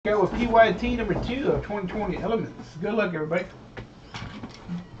Go with PYT number 2 of 2020 Elements. Good luck, everybody.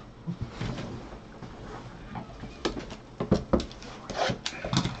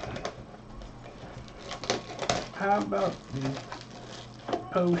 How about the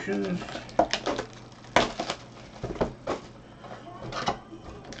potions?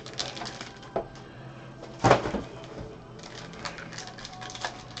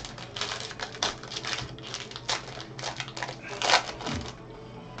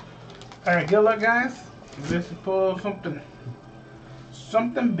 Alright, good luck, guys. This is pull something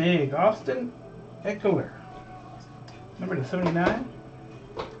big. Austin Eckler, number to 79.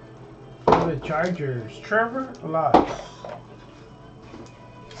 For the Chargers, Trevor Lawrence.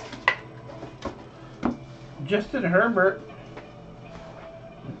 Justin Herbert,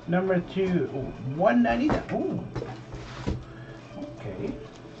 number to 199. Ooh. Okay.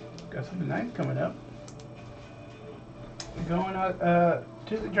 Got something nice coming up. Going out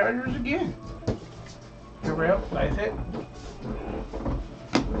to the Chargers again. Terrell, nice hit.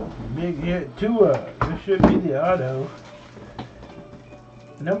 Big hit. Tua. This should be the auto.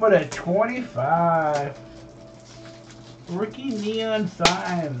 Number to 25. Rookie Neon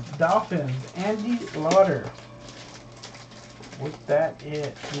Signs. Dolphins. Andy Lauder. With that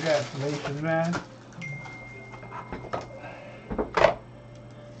it. Congratulations, man.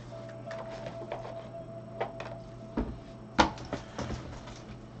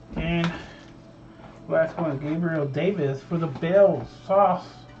 And last one, Gabriel Davis for the Bills. Sauce.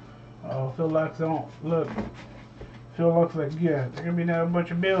 Oh, Phil looks like yeah, there's gonna be now a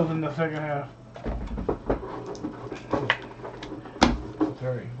bunch of Bills in the second half.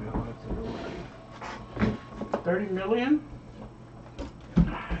 Sorry, 30 million.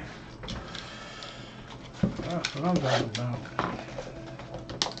 That's what I'm talking about.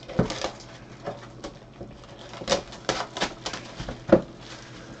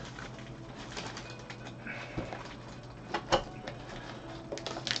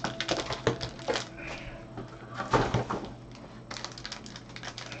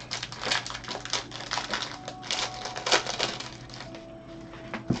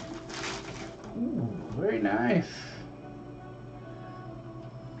 Very nice.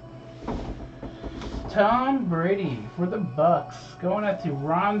 Tom Brady for the Bucks. Going out to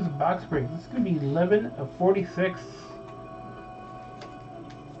Ron's box break. This is going to be 11 of 46.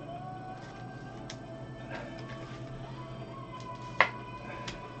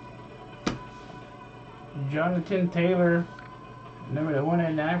 Jonathan Taylor, number to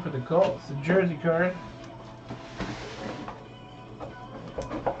 199 for the Colts. The jersey card.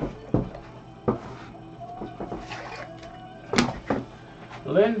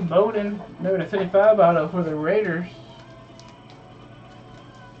 Lynn Bowden, number to 35 auto for the Raiders.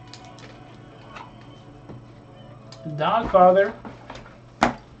 Dogfather.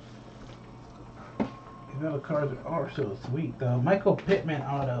 These other cards are so sweet though. Michael Pittman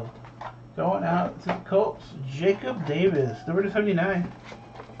auto. Going out to the Colts. Jacob Davis, number to 79.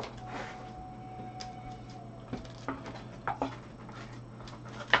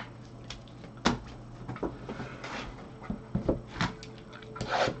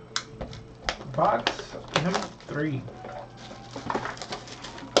 Box number 3.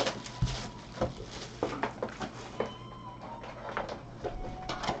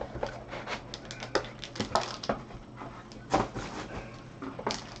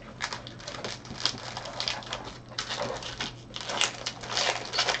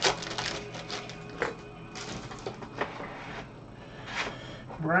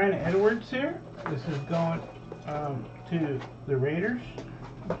 Brian Edwards here. This is going to the Raiders.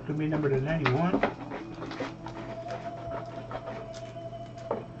 It's going to be number to 91.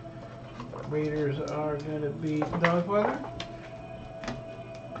 Raiders are going to be Dogfather.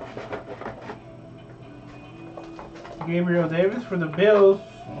 Gabriel Davis for the Bills.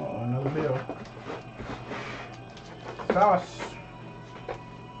 Oh, another Bill. Sauce.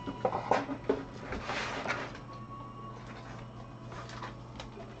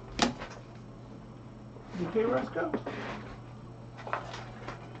 DK Roscoe.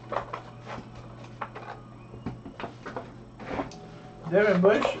 Devin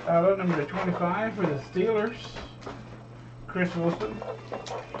Bush, outlet number 25 for the Steelers. Chris Wilson.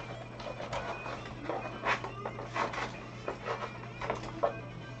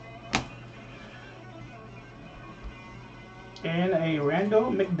 And a Randall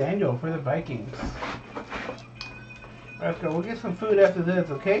McDaniel for the Vikings. Let's go. We'll get some food after this,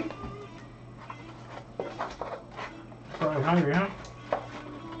 okay? Probably hungry, huh?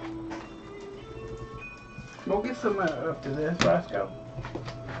 We'll get some after this. Let's go.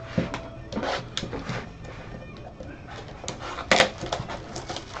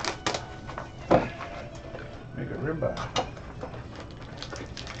 ribeye.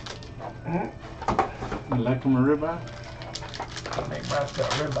 You like them a ribeye? I make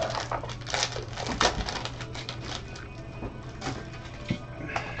myself ribeye.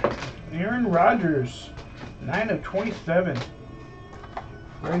 Aaron Rodgers, 9/27.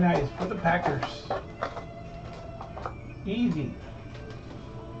 Very nice for the Packers. Easy.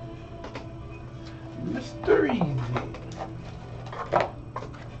 Mr. Easy.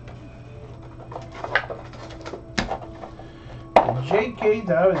 J.K.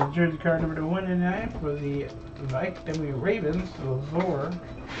 Dobbins, jersey card number 199 for the Ravens. Lazor.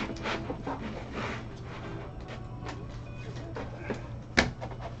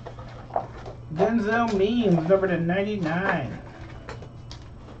 Denzel Memes, number 99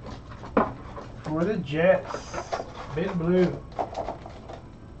 for the Jets. Big blue.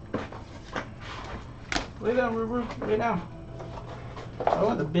 Lay down, Ruber. Lay down.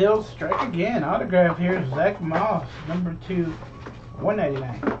 Oh, the Bills strike again. Autograph here, Zach Moss, number 2,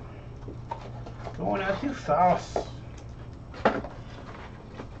 199. Going out to Sauce.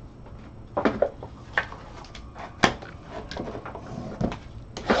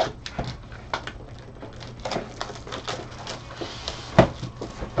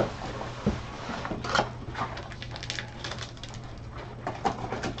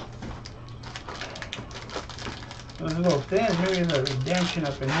 Those little things, maybe there's a redemption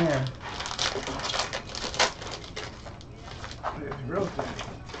up in here. It's real thin.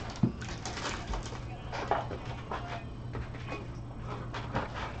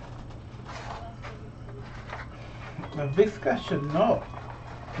 A Visca Chanel,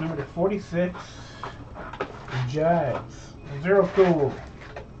 number 46, Jags. Zero cool.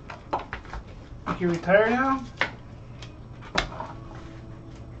 He retire now?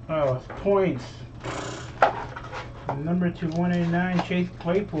 Oh, it's points. Number 2, 189, Chase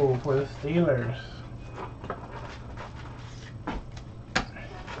Claypool for the Steelers.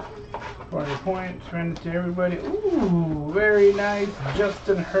 400 points, running to everybody. Ooh, very nice.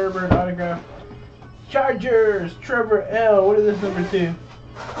 Justin Herbert autograph. Chargers, Trevor L. What is this number 2?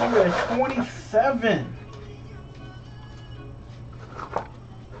 Number 27.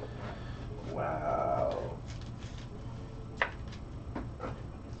 Wow.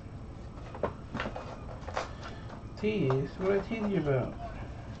 Tease? What did I tease you about?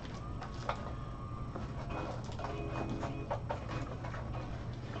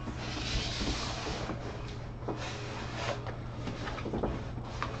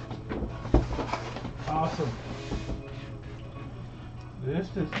 Awesome. This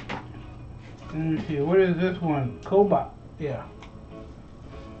is, let me see, what is this one? Cobot. Yeah.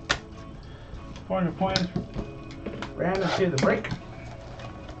 400 points. Random to the break.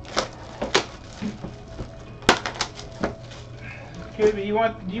 Okay, but do you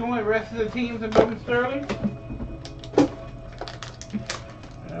want the rest of the teams above Sterling?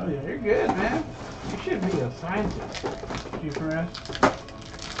 Oh yeah, you're good, man. You should be a scientist, G4S.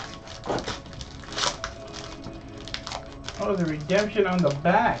 Oh, the redemption on the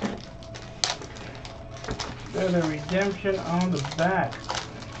back. There's a redemption on the back.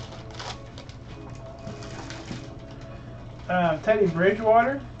 Teddy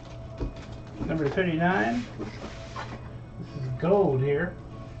Bridgewater, number 39. This is gold here.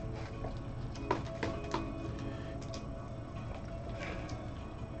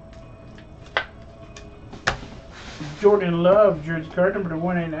 Jordan Love, jersey card number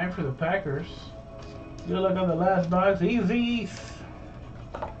 189 for the Packers. Good luck on the last box. Easy.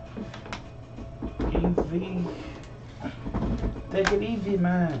 Easy. Take it easy,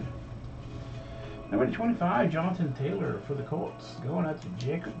 man. Number 25, Jonathan Taylor for the Colts. Going out to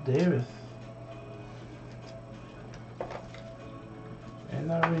Jacob Davis. And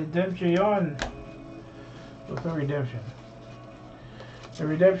the redemption on. What's the redemption? The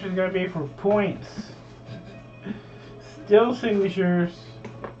redemption is going to be for points. Still signatures.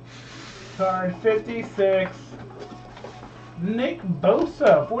 Card 56. Nick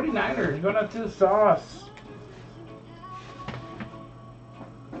Bosa, 49ers, going out to the Sauce.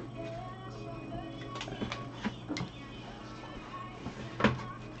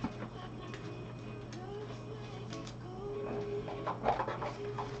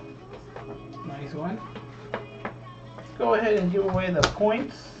 Nice one. Let's go ahead and give away the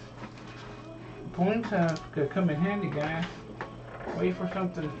points. Points could come in handy, guys. Wait for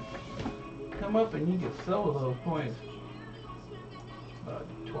something to come up and you can sell those points. About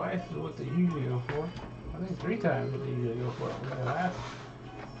twice is what they usually go for. I think 3 times what they usually go for. When the last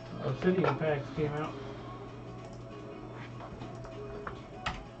Obsidian packs came out.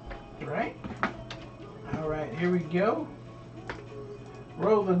 Right? Alright, here we go.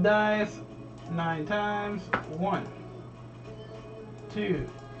 Roll the dice. 9 times. 1, 2,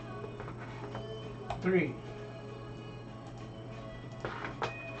 3,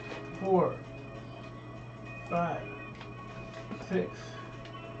 4, 5, 6,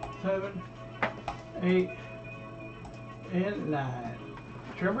 7, 8, and 9.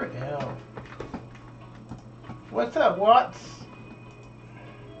 Trevor L. What's up, Watts?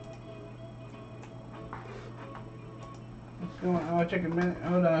 What's going on? I'll check a minute.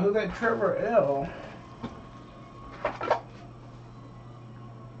 Hold on. Who's that Trevor L?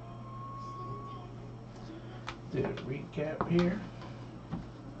 Do a recap here.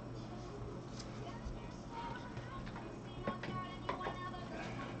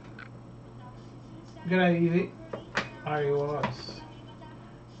 Good night, Easy. Alright, Watts.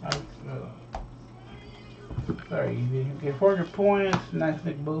 Sorry, Easy. Okay, 400 points. Nice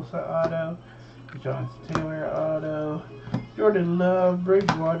Nick Bosa auto. Jonathan Taylor auto. Jordan Love,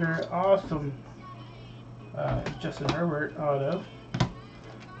 Bridgewater, awesome. Justin Herbert auto.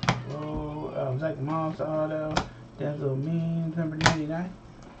 Zach Moss auto. Denzel Means, number 99.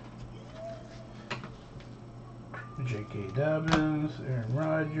 J.K. Dobbins, Aaron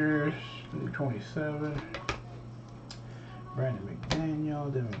Rodgers, number 27. Brandon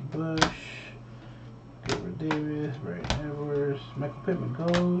McDaniel, Devin Bush, Gabriel Davis, Brandon Edwards, Michael Pittman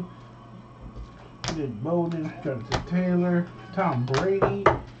Gold, Jed Bolden, Jonathan Taylor, Tom Brady,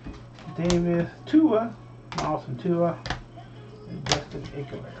 Davis, Tua, awesome Tua, and Justin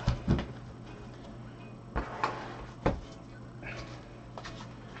Eckler.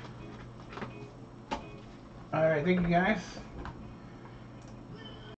 Alright, thank you guys.